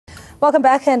Welcome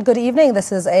back and good evening.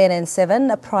 This is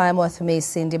ANN7 Prime with me,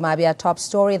 Cindy Mabia. Top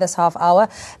story this half hour.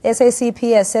 The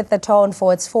SACP has set the tone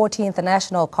for its 14th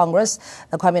National Congress.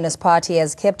 The Communist Party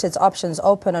has kept its options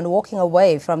open on walking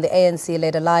away from the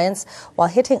ANC-led alliance while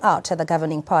hitting out at the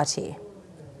governing party.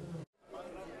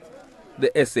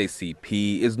 The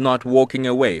SACP is not walking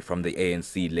away from the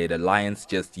ANC-led alliance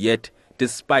just yet,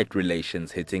 despite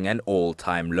relations hitting an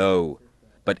all-time low.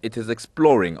 But it is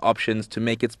exploring options to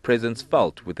make its presence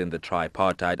felt within the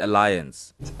tripartite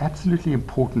alliance. It's absolutely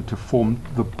important to form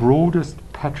the broadest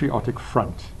patriotic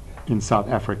front in South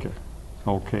Africa,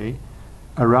 okay,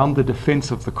 around the defense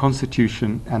of the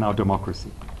Constitution and our democracy,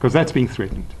 because that's being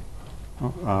threatened.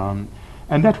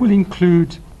 And that will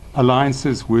include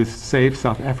alliances with Save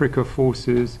South Africa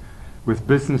forces, with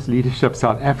Business Leadership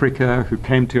South Africa, who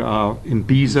came to our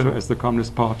Imbizo as the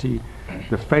Communist Party,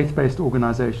 the faith-based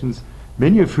organizations,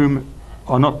 many of whom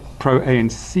are not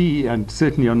pro-ANC and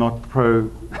certainly are not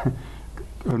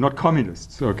not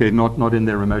communists, okay, not in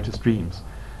their remotest dreams.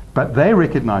 But they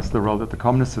recognize the role that the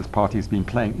Communist Party has been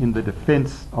playing in the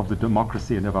defense of the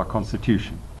democracy and of our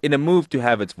Constitution. In a move to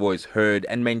have its voice heard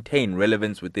and maintain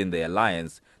relevance within the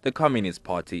alliance, the Communist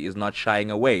Party is not shying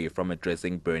away from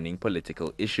addressing burning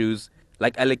political issues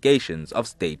like allegations of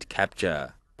state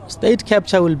capture. State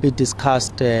capture will be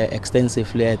discussed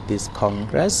extensively at this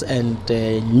Congress, and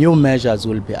new measures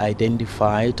will be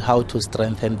identified how to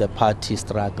strengthen the party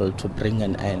struggle to bring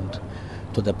an end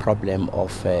to the problem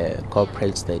of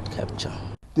corporate state capture.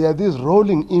 There are these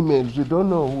rolling emails. We don't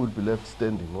know who will be left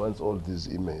standing once all these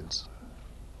emails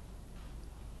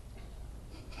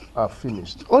are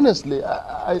finished. Honestly,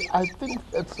 I think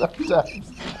that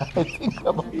sometimes I think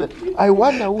about that. I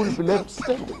wonder who will be left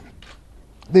standing.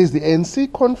 There's the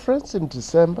ANC conference in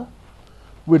December.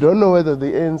 We don't know whether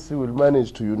the ANC will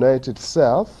manage to unite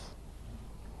itself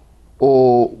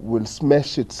or will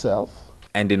smash itself.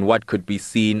 And in what could be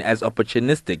seen as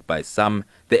opportunistic by some,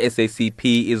 the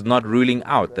SACP is not ruling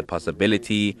out the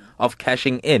possibility of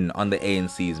cashing in on the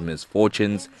ANC's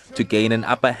misfortunes to gain an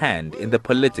upper hand in the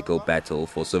political battle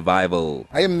for survival.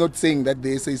 I am not saying that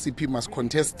the SACP must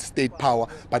contest state power,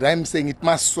 but I am saying it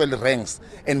must swell ranks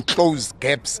and close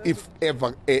gaps if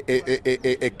ever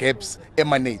gaps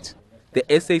emanate. The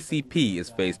SACP is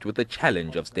faced with the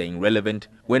challenge of staying relevant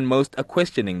when most are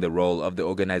questioning the role of the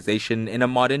organization in a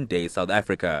modern-day South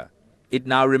Africa. It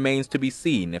now remains to be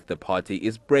seen if the party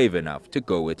is brave enough to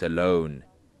go it alone.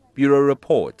 Bureau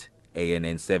Report,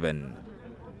 ANN7.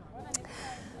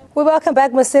 We welcome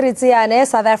back Masiri Tsiane,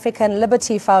 South African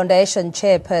Liberty Foundation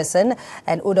chairperson,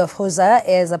 and Udolf Huza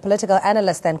is a political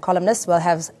analyst and columnist. We'll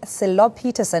have Silo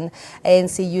Peterson,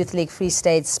 ANC Youth League Free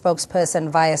State spokesperson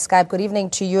via Skype. Good evening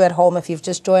to you at home if you've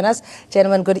just joined us.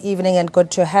 Gentlemen, good evening and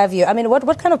good to have you. I mean,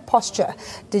 what kind of posture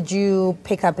did you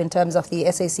pick up in terms of the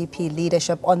SACP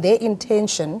leadership on their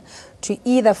intention to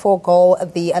either forego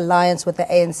the alliance with the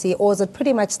ANC, or is it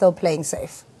pretty much still playing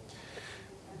safe?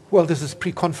 Well, this is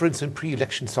pre-conference and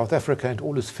pre-election South Africa, and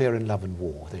all is fair in love and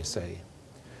war, they say.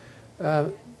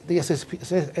 The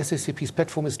SACP's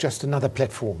platform is just another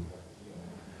platform.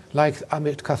 Like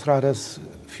Amit Kathrada's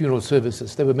funeral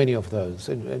services, there were many of those,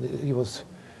 and he was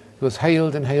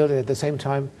hailed and hailed, and at the same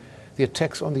time, the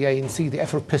attacks on the ANC, the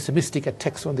Afro-pessimistic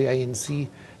attacks on the ANC,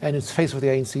 and its face of the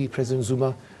ANC, President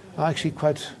Zuma, are actually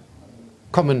quite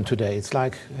common today. It's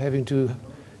like having to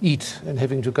eat and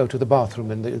having to go to the bathroom,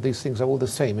 and these things are all the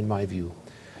same in my view.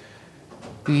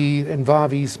 The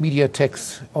Envavi's media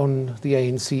attacks on the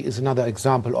ANC is another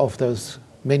example of those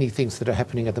many things that are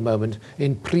happening at the moment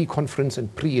in pre-conference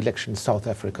and pre-election South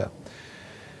Africa.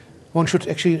 One should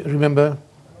actually remember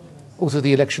also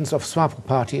the elections of SWAPO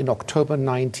Party in October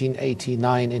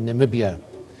 1989 in Namibia.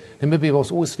 Namibia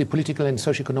was always the political and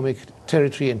socio-economic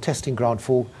territory and testing ground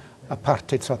for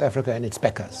apartheid South Africa and its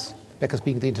backers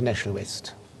being the international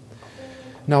West.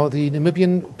 Now, the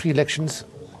Namibian pre-elections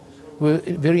were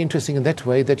very interesting in that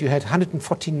way that you had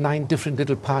 149 different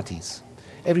little parties.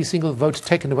 Every single vote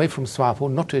taken away from SWAPO,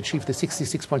 not to achieve the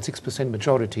 66.6%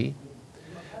 majority,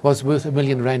 was worth R1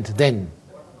 million then,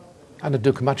 under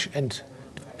Dirk Matsch and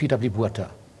P.W. Botha.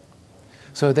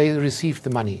 So they received the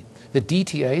money. The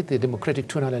DTA, the Democratic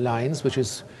National Alliance, which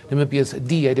is Namibia's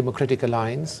DA Democratic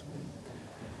Alliance,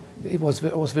 it was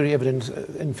very evident.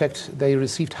 In fact, they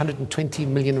received 120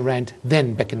 million rand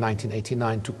then, back in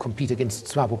 1989, to compete against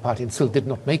SWAPO Party, and still did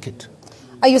not make it.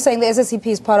 Are you saying the SACP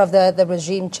is part of the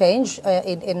regime change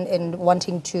in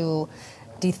wanting to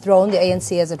dethrone the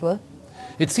ANC, as it were?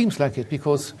 It seems like it,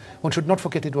 because one should not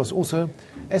forget it was also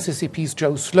SACP's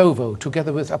Joe Slovo,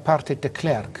 together with Apartheid de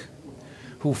Klerk,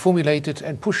 who formulated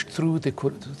and pushed through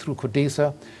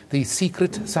CODESA the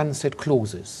secret sunset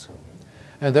clauses.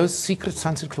 And those secret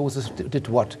sunset clauses did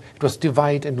what? It was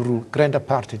divide and rule, grand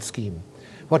apartheid scheme.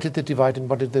 What did they divide and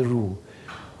what did they rule?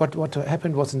 What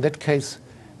happened was, in that case,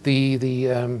 the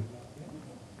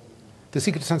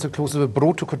secret sunset clauses were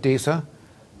brought to CODESA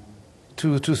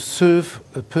to serve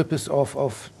a purpose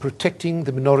of protecting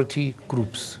the minority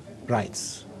groups'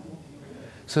 rights.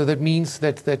 So that means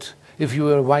that if you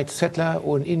were a white settler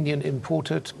or an Indian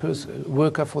imported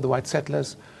worker for the white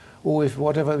settlers, or if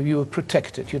whatever, you were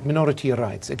protected, you had minority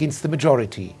rights against the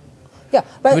majority. Yeah,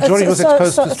 but the majority was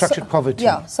exposed to structured poverty.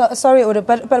 Yeah, sorry, Udo,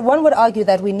 but one would argue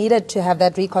that we needed to have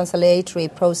that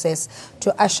reconciliatory process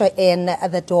to usher in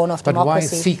the dawn of democracy.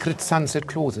 But why secret sunset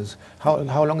clauses?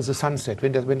 How long is the sunset?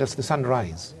 When does the sun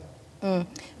rise? No,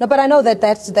 but I know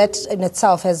that in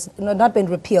itself has not been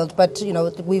repealed, but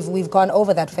we've gone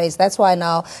over that phase. That's why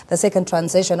now the second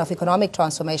transition of economic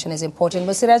transformation is important.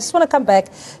 Mosiri, I just want to come back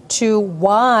to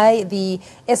why the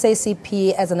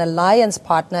SACP as an alliance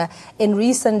partner in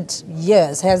recent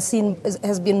years has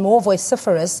been more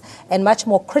vociferous and much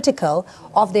more critical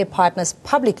of their partners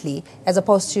publicly as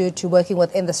opposed to working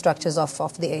within the structures of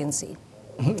the ANC.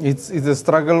 It's a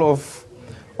struggle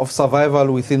of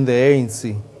survival within the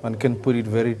ANC. One can put it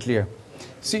very clear.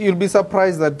 See, you'll be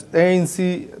surprised that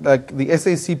ANC, like the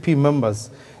SACP members,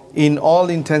 in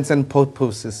all intents and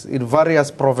purposes, in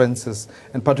various provinces,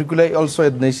 and particularly also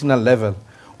at national level,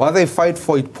 what they fight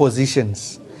for is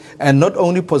positions. And not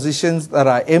only positions that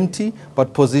are empty,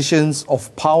 but positions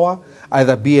of power,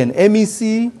 either be an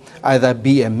MEC, either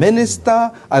be a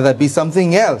minister, either be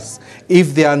something else.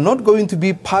 If they are not going to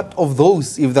be part of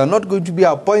those, if they are not going to be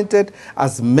appointed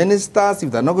as ministers, if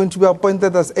they are not going to be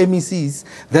appointed as MECs,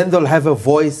 then they'll have a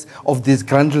voice of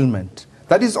disgruntlement.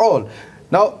 That is all.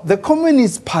 Now, the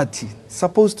Communist Party is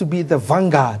supposed to be the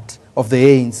vanguard of the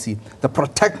ANC, the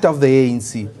protector of the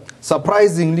ANC.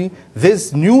 Surprisingly,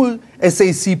 this new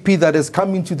SACP that has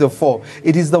come into the fore,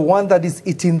 it is the one that is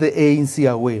eating the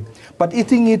ANC away. But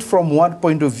eating it from what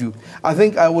point of view? I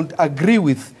think I would agree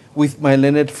with my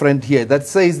learned friend here that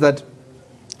says that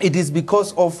it is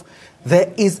because of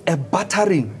there is a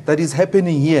battering that is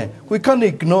happening here. We can't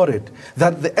ignore it.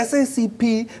 That the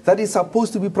SACP that is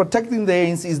supposed to be protecting the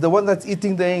ANC is the one that's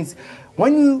eating the ANC.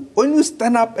 When you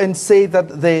stand up and say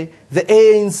that the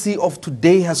ANC of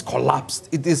today has collapsed,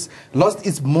 it has lost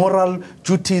its moral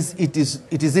duties, it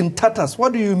is in tatters,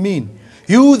 what do you mean?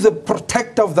 You, the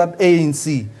protector of that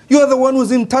ANC, you are the one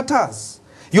who's in tatters.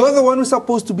 You are the one who's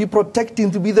supposed to be protecting,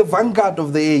 to be the vanguard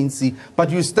of the ANC.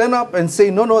 But you stand up and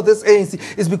say, no, this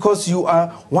ANC is because you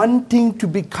are wanting to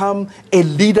become a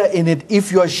leader in it. If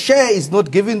your share is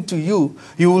not given to you,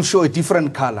 you will show a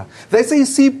different color. The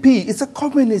SACP is a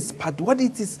communist party. What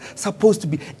it is supposed to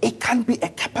be, it can be a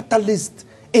capitalist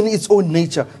in its own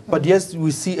nature. But yes,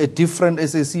 we see a different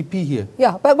SACP here.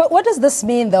 Yeah, but what does this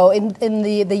mean, though, in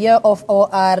the year of OR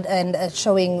and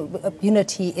showing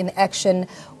unity in action,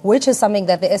 which is something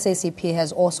that the SACP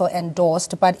has also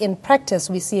endorsed, but in practice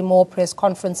we see more press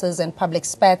conferences and public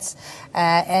spats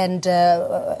and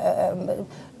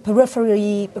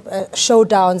periphery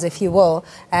showdowns, if you will,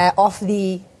 of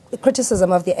the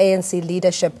criticism of the ANC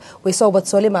leadership. We saw with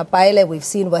Solima Baile, we've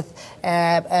seen with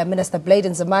Minister Blade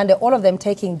and Zamande, all of them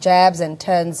taking jabs and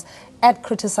turns at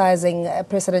criticizing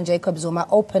President Jacob Zuma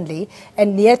openly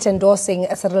and yet endorsing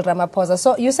Cyril Ramaphosa.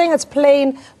 So you're saying it's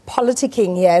plain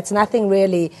politicking here, it's nothing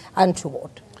really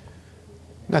untoward?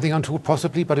 Nothing untoward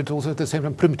possibly, but it's also at the same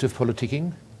time primitive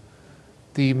politicking.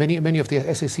 Many of the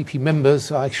SACP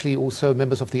members are actually also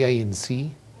members of the ANC,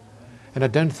 and I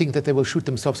don't think that they will shoot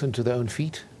themselves into their own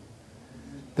feet.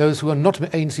 Those who are not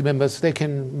ANC members, they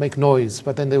can make noise,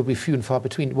 but then they will be few and far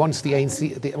between. Once the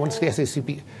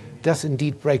SACP does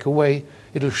indeed break away,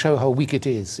 it will show how weak it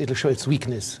is. It will show its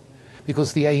weakness,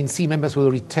 because the ANC members will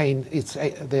retain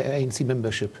their ANC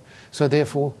membership. So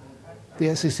therefore, the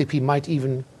SACP might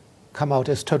even come out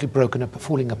as totally broken up,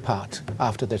 falling apart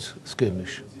after that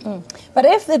skirmish. But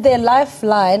if their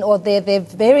lifeline or their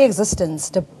very existence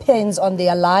depends on the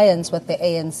alliance with the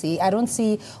ANC, I don't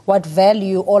see what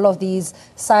value all of these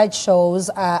sideshows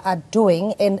are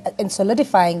doing in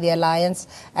solidifying the alliance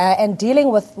and dealing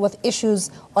with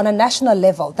issues on a national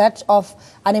level, that of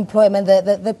unemployment,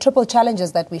 the triple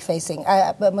challenges that we're facing.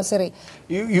 Mosiri.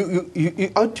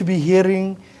 You ought to be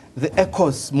hearing the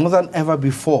echoes more than ever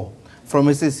before from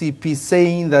SACP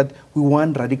saying that We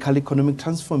want radical economic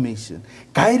transformation,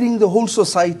 guiding the whole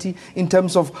society in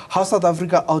terms of how South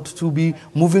Africa ought to be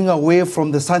moving away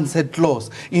from the sunset clause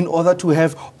in order to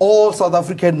have all South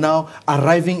Africa now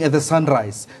arriving at the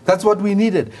sunrise. That's what we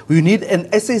needed. We need an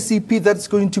SACP that's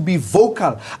going to be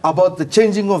vocal about the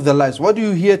changing of the lives. What do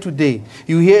you hear today?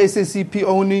 You hear SACP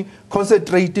only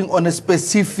concentrating on a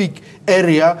specific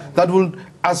area that will,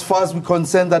 as far as we're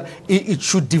concerned, that it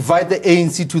should divide the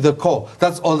ANC to the core.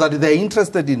 That's all that they're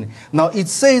interested in. Now, it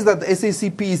says that the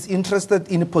SACP is interested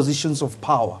in positions of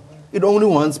power. It only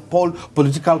wants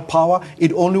political power.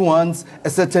 It only wants a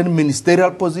certain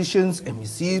ministerial positions,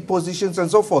 MEC positions,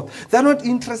 and so forth. They're not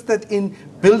interested in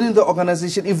building the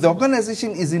organization. If the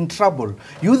organization is in trouble,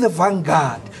 you the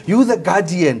vanguard, you the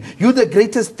guardian, you the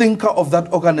greatest thinker of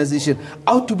that organization,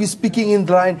 ought to be speaking in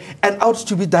line and ought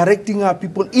to be directing our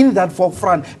people in that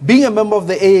forefront, being a member of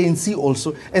the ANC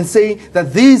also, and saying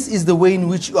that this is the way in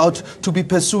which you ought to be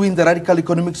pursuing the radical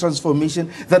economic transformation,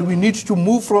 that we need to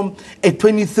move from a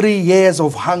 23 years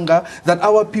of hunger, that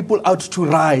our people ought to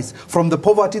rise from the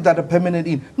poverty that are permanent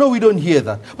in. No, we don't hear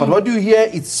that. But what you hear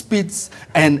is spits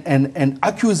and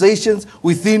accusations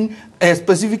within,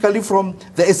 specifically from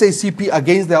the SACP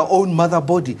against their own mother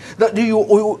body, that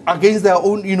against their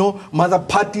own, mother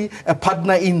party, a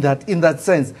partner in that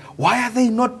sense. Why are they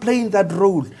not playing that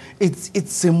role?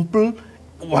 It's simple.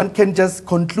 One can just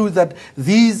conclude that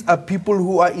these are people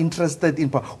who are interested in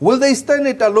power. Will they stand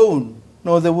it alone?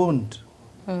 No, they won't.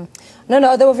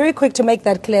 No, they were very quick to make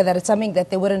that clear, that it's something that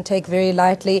they wouldn't take very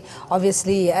lightly.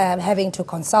 Obviously, having to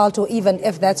consult, or even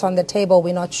if that's on the table,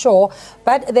 we're not sure.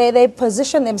 But they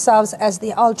position themselves as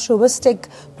the altruistic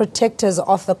protectors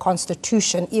of the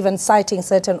Constitution, even citing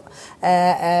certain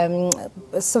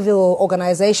civil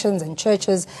organizations and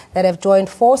churches that have joined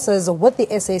forces with the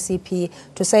SACP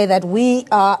to say that we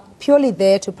are purely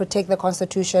there to protect the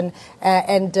Constitution,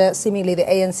 and seemingly the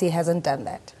ANC hasn't done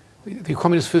that. The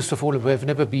communists, first of all, have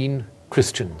never been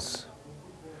Christians.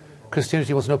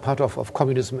 Christianity was no part of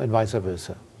communism and vice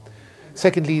versa.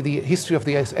 Secondly, the history of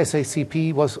the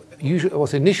SACP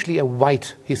was initially a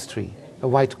white history, a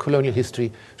white colonial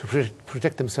history to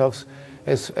protect themselves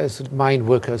as mine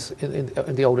workers in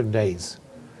the olden days.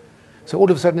 So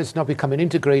all of a sudden it's now become an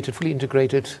integrated, fully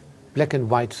integrated black and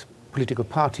white political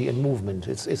party and movement.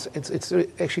 It's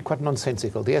actually quite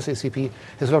nonsensical. The SACP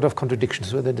has a lot of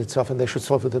contradictions within itself, and they should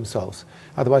solve it themselves.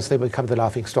 Otherwise, they become the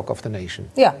laughing stock of the nation.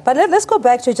 Yeah, but let's go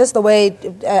back to just the way,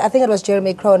 I think it was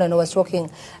Jeremy Cronin who was talking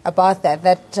about that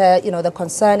the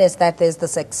concern is that there's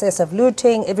this excessive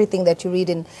looting, everything that you read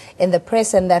in the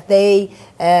press, and that they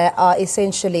are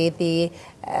essentially the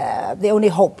only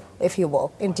hope, if you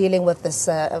will, in dealing with this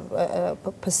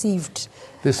perceived.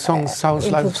 This song sounds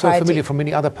like so familiar from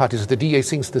many other parties. The DA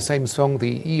sings the same song,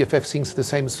 the EFF sings the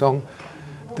same song,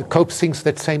 the COPE sings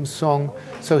that same song.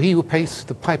 So he who pays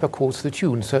the piper calls the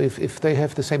tune. So if they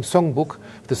have the same songbook,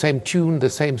 the same tune, the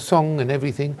same song and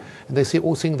everything, and they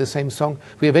all sing the same song,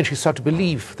 we eventually start to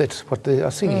believe that's what they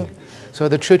are singing. So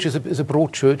the church is a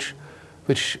broad church,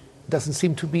 which doesn't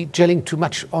seem to be gelling too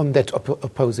much on that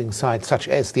opposing side, such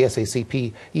as the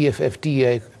SACP, EFF,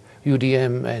 DA,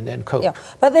 UDM and COPE. Yeah,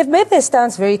 but they've made their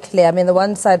stance very clear. I mean, the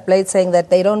one side Blade saying that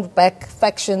they don't back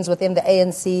factions within the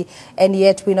ANC, and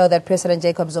yet we know that President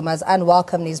Jacob Zuma's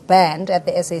unwelcome is banned at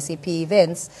the SACP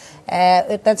events.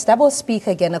 That's double speak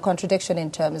again, a contradiction in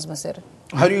terms, Musir.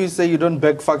 How do you say you don't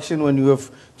back faction when you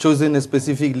have chosen a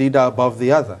specific leader above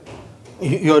the other?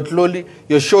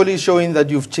 You're surely showing that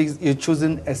you've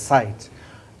chosen a side.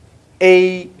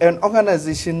 An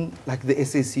organization like the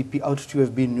SACP ought to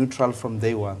have been neutral from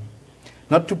day one,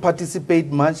 not to participate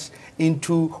much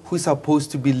into who's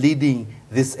supposed to be leading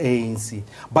this ANC,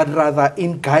 but rather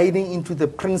in guiding into the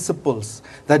principles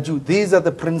that these are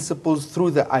the principles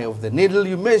through the eye of the needle.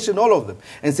 You mentioned all of them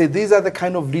and say these are the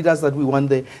kind of leaders that we want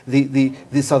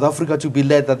the South Africa to be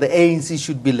led, that the ANC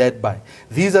should be led by.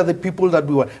 These are the people that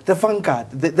we want. The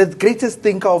vanguard, the greatest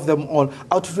thinker of them all,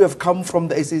 ought to have come from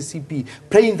the SACP,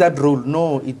 playing that role.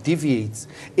 No, it deviates.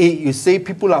 You say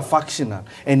people are factional,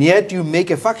 and yet you make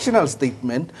a factional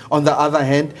statement. On the other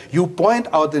hand, you point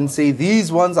out and say these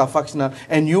ones are factional,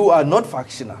 and you are not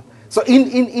factional. So in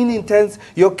intense,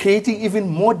 you're creating even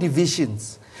more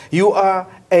divisions. You are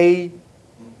a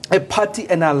party,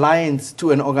 an alliance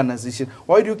to an organization.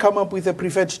 Why do you come up with a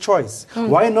preferred choice?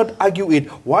 Why not argue it?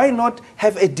 Why not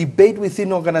have a debate within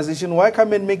an organization? Why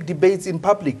come and make debates in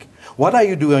public? What are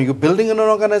you doing? Are you building an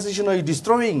organization, or are you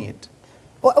destroying it?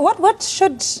 What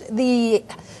should the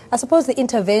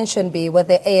intervention be with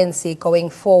the ANC going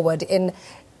forward in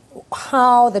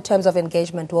how the terms of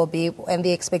engagement will be and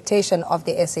the expectation of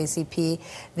the SACP,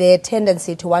 their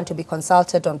tendency to want to be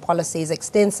consulted on policies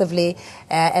extensively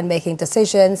and making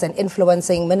decisions and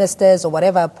influencing ministers or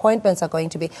whatever appointments are going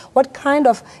to be. What kind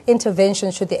of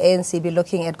intervention should the ANC be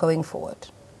looking at going forward?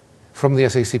 From the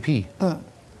SACP?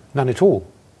 None at all.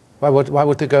 Why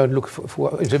would they go and look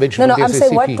for intervention from the SACP? I'm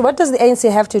saying what does the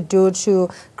ANC have to do to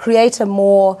create a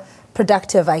more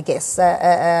productive, I guess,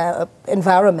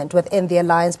 environment within the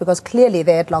alliance, because clearly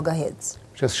they're at loggerheads?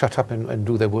 Just shut up and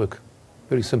do their work.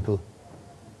 Very simple.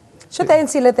 Should the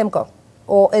ANC let them go?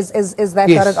 Or is that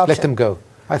yes, not an option? Let them go.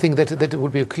 I think that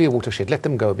would be a clear watershed. Let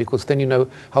them go, because then you know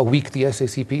how weak the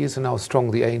SACP is and how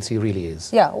strong the ANC really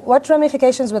is. Yeah. What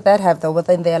ramifications would that have, though,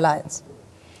 within the alliance?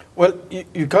 Well,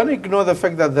 you can't ignore the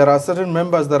fact that there are certain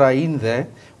members that are in there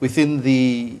within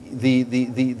the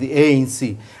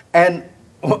ANC. And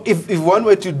if one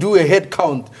were to do a head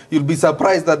count, you'll be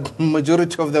surprised that the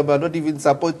majority of them are not even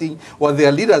supporting what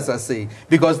their leaders are saying,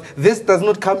 because this does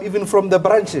not come even from the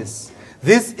branches.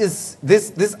 This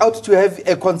ought to have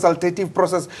a consultative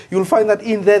process. You'll find that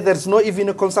in there's not even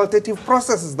a consultative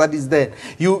process that is there.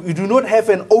 You do not have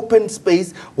an open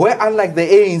space where, unlike the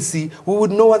ANC, we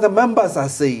would know what the members are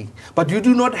saying. But you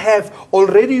do not have,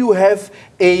 already you have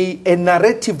a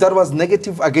narrative that was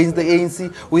negative against the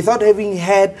ANC without having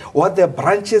had what the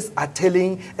branches are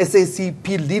telling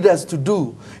SACP leaders to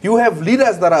do. You have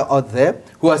leaders that are out there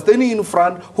who are standing in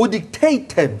front, who dictate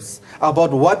terms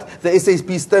about what the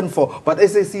SACP stand for. But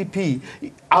SACP,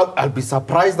 I'll be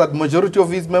surprised that majority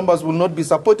of its members will not be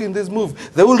supporting this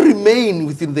move. They will remain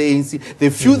within the ANC. The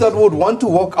few that would want to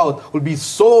walk out will be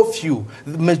so few.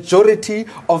 The majority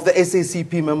of the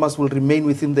SACP members will remain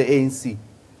within the ANC.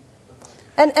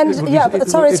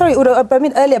 Sorry, Udo, I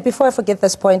mean, earlier, before I forget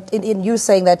this point, in you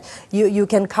saying that you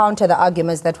can counter the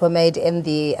arguments that were made in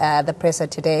the presser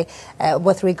today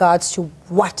with regards to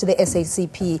what the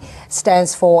SACP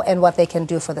stands for and what they can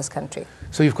do for this country.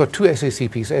 So you've got two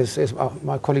SACPs, as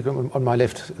my colleague on my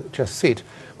left just said.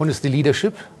 One is the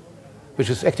leadership, which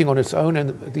is acting on its own,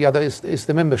 and the other is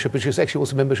the membership, which is actually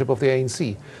also membership of the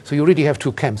ANC. So you already have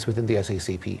two camps within the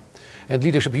SACP. And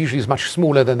leadership usually is much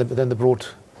smaller than the broad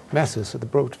masses, the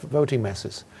broad voting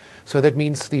masses. So that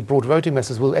means the broad voting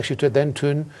masses will actually then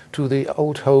turn to the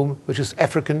old home, which is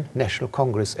African National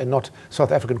Congress and not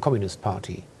South African Communist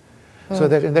Party. So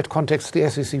that in that context, the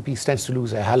SACP stands to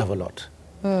lose a hell of a lot,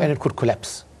 and it could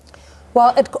collapse.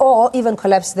 Well, or even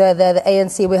collapse the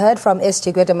ANC. We heard from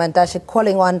S.G. Mantashe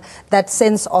calling on that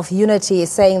sense of unity,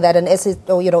 saying that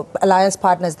alliance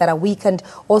partners that are weakened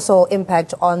also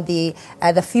impact on the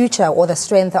future or the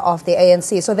strength of the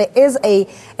ANC. So there is a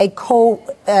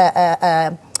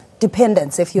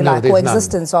dependence, if you like, or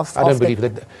existence of. I don't believe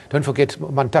that. Don't forget,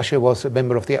 Mantashe was a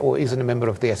member of or is a member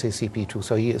of the SACP too.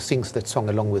 So he sings that song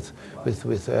along with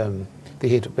the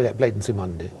head Bladen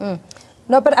Simande.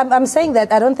 No, but I'm saying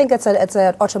that I don't think it's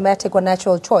an automatic or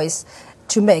natural choice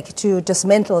to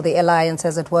dismantle the alliance,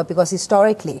 as it were, because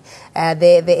historically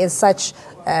there is such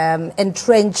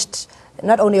entrenched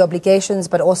not only obligations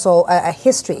but also a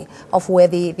history of where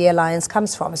the alliance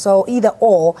comes from. So either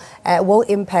or will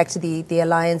impact the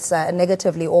alliance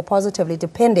negatively or positively,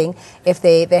 depending if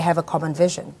they have a common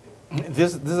vision.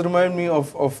 This reminds me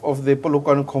of the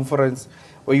Polokwane conference,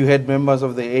 where you had members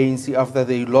of the ANC after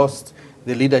they lost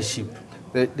the leadership.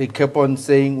 They kept on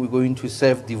saying, we're going to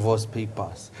serve divorce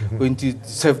papers. Going to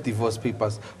serve divorce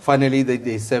papers. Finally,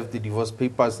 they served the divorce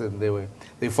papers, and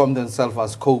they formed themselves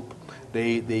as COPE.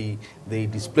 They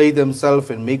displayed themselves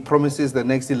and make promises. The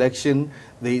next election,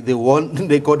 they won.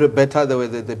 They got it better. They were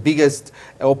the biggest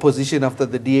opposition after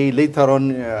the DA. Later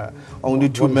on, only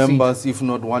two members, if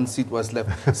not one seat, was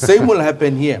left. Same will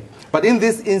happen here. But in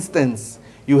this instance,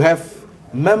 you have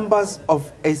members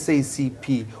of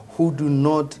SACP who do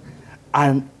not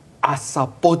and are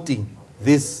supporting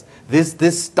this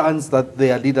stance that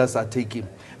their leaders are taking.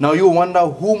 Now you wonder,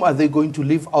 whom are they going to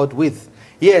live out with?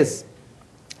 Yes,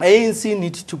 ANC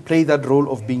needs to play that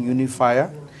role of being unifier,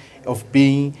 of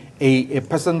being a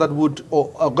person that would,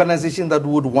 or organization that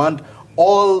would want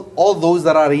all those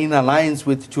that are in alliance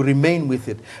with to remain with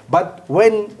it. But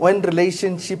when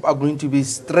relationships are going to be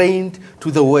strained to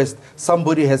the West,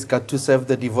 somebody has got to serve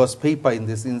the divorce paper in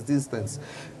this instance.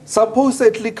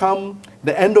 Supposedly come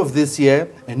the end of this year,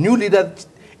 a new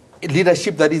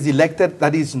leadership that is elected,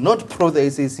 that is not pro the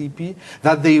SACP,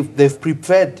 that they've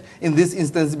prepared in this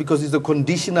instance, because it's a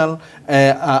conditional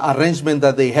arrangement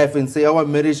that they have, and say our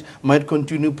marriage might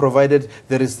continue provided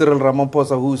there is Cyril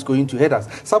Ramaphosa who is going to head us.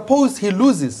 Suppose he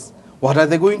loses, What are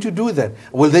they going to do then?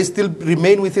 Will they still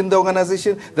remain within the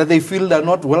organization that they feel they're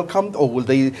not welcomed, or will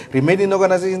they remain in the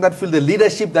organization that feel the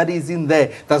leadership that is in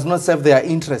there does not serve their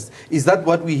interests? Is that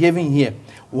what we're having here?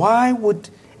 Why would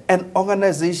an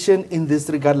organization in this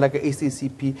regard like a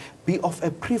SACP be of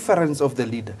a preference of the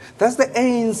leader? Does the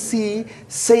ANC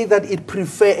say that it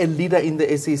prefer a leader in the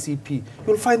SACP?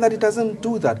 You'll find that it doesn't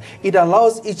do that. It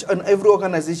allows each and every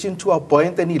organization to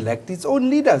appoint and elect its own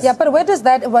leaders. Yeah, but where does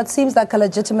that, what seems like a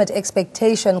legitimate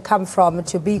expectation, come from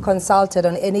to be consulted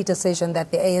on any decision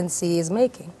that the ANC is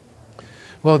making?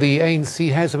 Well, the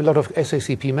ANC has a lot of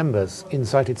SACP members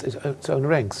inside its own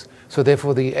ranks. So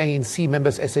therefore the ANC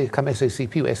members come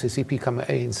SACP, or SACP come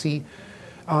ANC,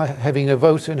 are having a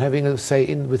vote and having a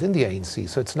say within the ANC.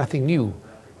 So it's nothing new.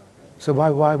 So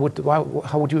how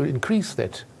would you increase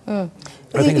that?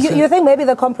 You think maybe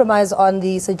the compromise on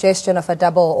the suggestion of a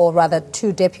double, or rather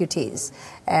two deputies,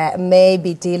 may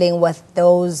be dealing with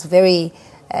those very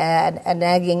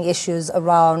nagging issues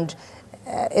around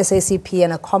SACP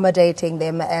and accommodating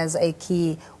them as a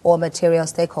key or material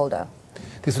stakeholder?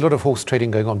 There's a lot of horse trading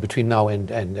going on between now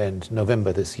and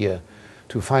November this year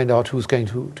to find out who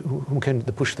can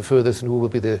push the furthest, and who will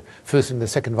be the first and the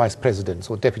second vice presidents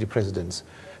or deputy presidents,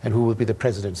 and who will be the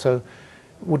president. So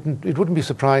it wouldn't be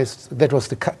surprised that was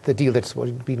the deal that's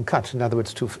been cut. In other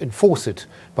words, to enforce it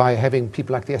by having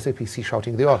people like the SAPC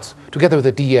shouting the odds, together with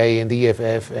the DA and the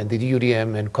EFF and the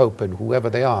UDM and COPE and whoever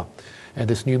they are. And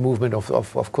this new movement of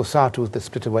COSATU, the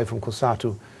split away from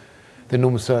COSATU, the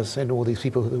NUMSAs and all these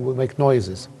people who will make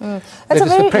noises. There's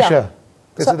a pressure.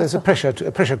 Yeah. There's a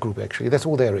pressure group, actually. That's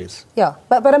all there is. Yeah,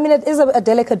 but I mean, it is a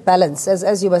delicate balance,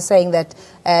 as you were saying, that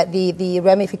the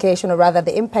ramification, or rather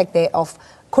the impact thereof,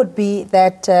 could be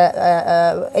that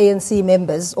ANC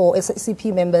members or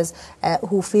SACP members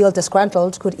who feel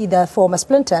disgruntled could either form a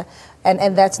splinter,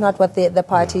 and that's not what the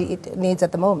party needs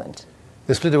at the moment.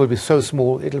 The splinter will be so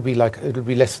small, it'll be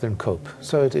less than COPE.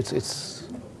 So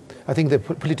I think the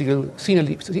political senior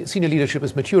leadership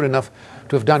is mature enough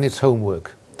to have done its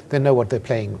homework. They know what they're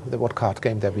playing, what card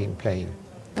game they're being playing.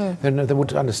 They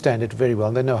would understand it very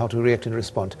well. They know how to react and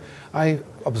respond. I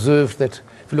observed that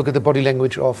if you look at the body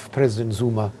language of President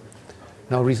Zuma,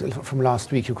 now from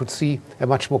last week, you could see a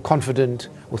much more confident,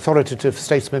 authoritative,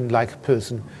 statesman-like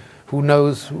person who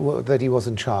knows that he was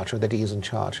in charge, or that he is in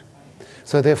charge.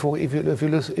 So therefore, if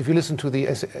you listen to the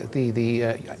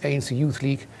ANC Youth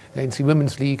League, the ANC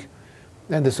Women's League,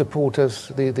 and the supporters,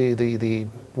 the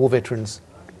war veterans,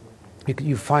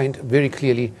 you find very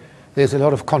clearly there's a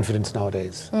lot of confidence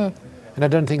nowadays. And I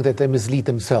don't think that they mislead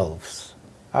themselves.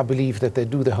 I believe that they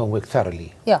do the homework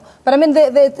thoroughly. Yeah, but I mean,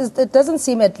 it doesn't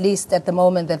seem, at least at the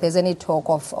moment, that there's any talk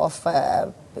of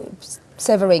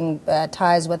severing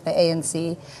ties with the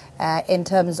ANC in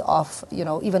terms of,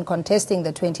 even contesting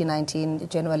the 2019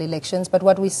 general elections. But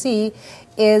what we see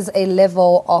is a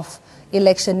level of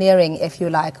electioneering, if you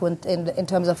like, in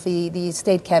terms of the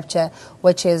state capture,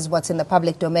 which is what's in the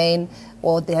public domain,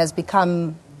 or there has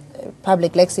become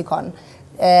public lexicon.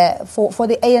 For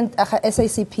the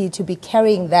SACP to be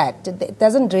carrying that, it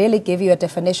doesn't really give you a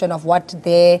definition of what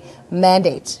their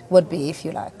mandate would be, if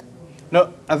you like.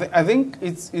 No, I think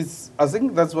I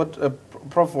think that's what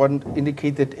Prof. One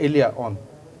indicated earlier on,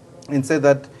 and said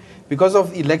that because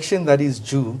of the election that is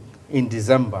due in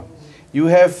December, you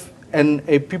have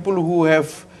people who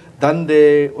have done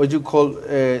the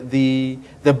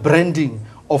branding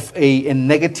of a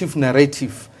negative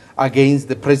narrative against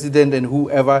the president and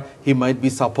whoever he might be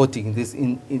supporting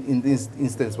in this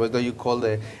instance, whether you call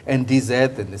the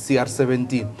NDZ and the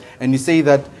CR17, and you say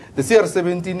that the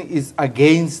CR17 is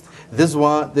against this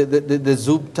one, the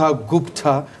Zubta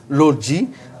Gupta Logi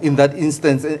in that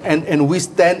instance, and we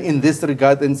stand in this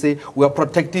regard and say we are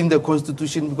protecting the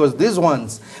constitution because these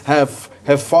ones have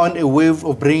found a way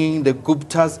of bringing the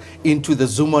Guptas into the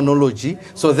Zumanology,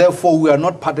 so therefore we are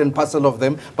not part and parcel of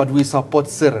them, but we support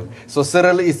Cyril. So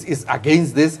Cyril is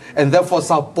against this, and therefore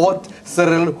support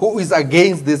Cyril, who is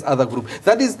against this other group.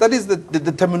 That is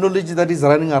the terminology that is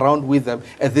running around with them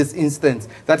at this instance.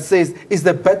 That says it's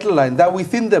the battle line. That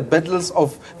within the battles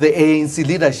of the ANC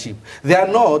leadership, they are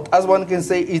not, as one can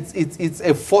say, it's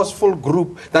a forceful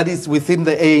group that is within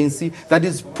the ANC that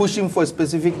is pushing for a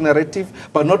specific narrative,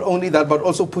 but not only that, but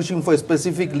also pushing for a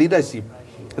specific leadership.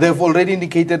 They've already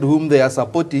indicated whom they are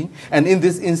supporting, and in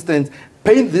this instance,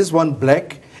 paint this one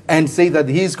black and say that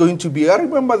he is going to be. I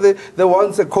remember the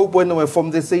ones that COPE when they were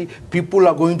formed, they say people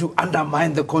are going to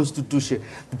undermine the constitution.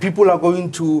 People are going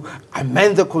to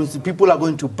amend the constitution. People are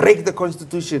going to break the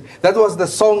constitution. That was the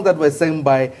song that was sang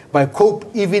by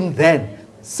COPE even then.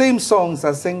 Same songs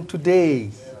are sang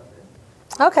today.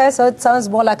 Okay, so it sounds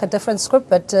more like a different script,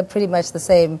 but pretty much the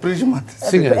same. Pretty much.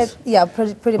 Singers. Yeah,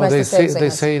 pretty much the same. They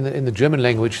say in the German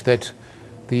language that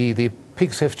the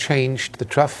pigs have changed the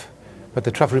trough, but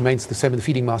the trough remains the same, and the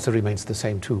feeding master remains the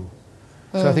same too.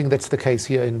 So I think that's the case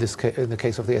here in the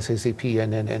case of the SACP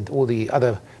and all the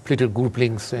other political group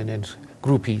links and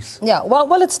groupies. Yeah,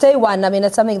 well, it's day one. I mean,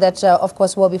 it's something that, of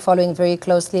course, we'll be following very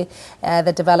closely,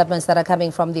 the developments that are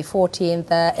coming from the 14th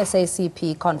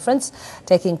SACP conference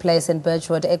taking place in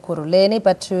Birchwood, Ekurhuleni.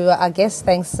 But to our guests,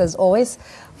 thanks as always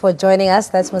for joining us.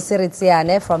 That's Mosiri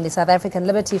Tsiane from the South African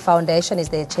Liberty Foundation, is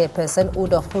their chairperson.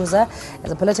 Udo Huza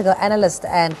is a political analyst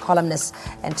and columnist.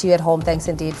 And to you at home, thanks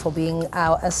indeed for being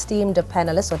our esteemed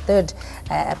panelist or third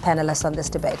panelist on this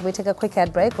debate. We take a quick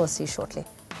ad break. We'll see you shortly.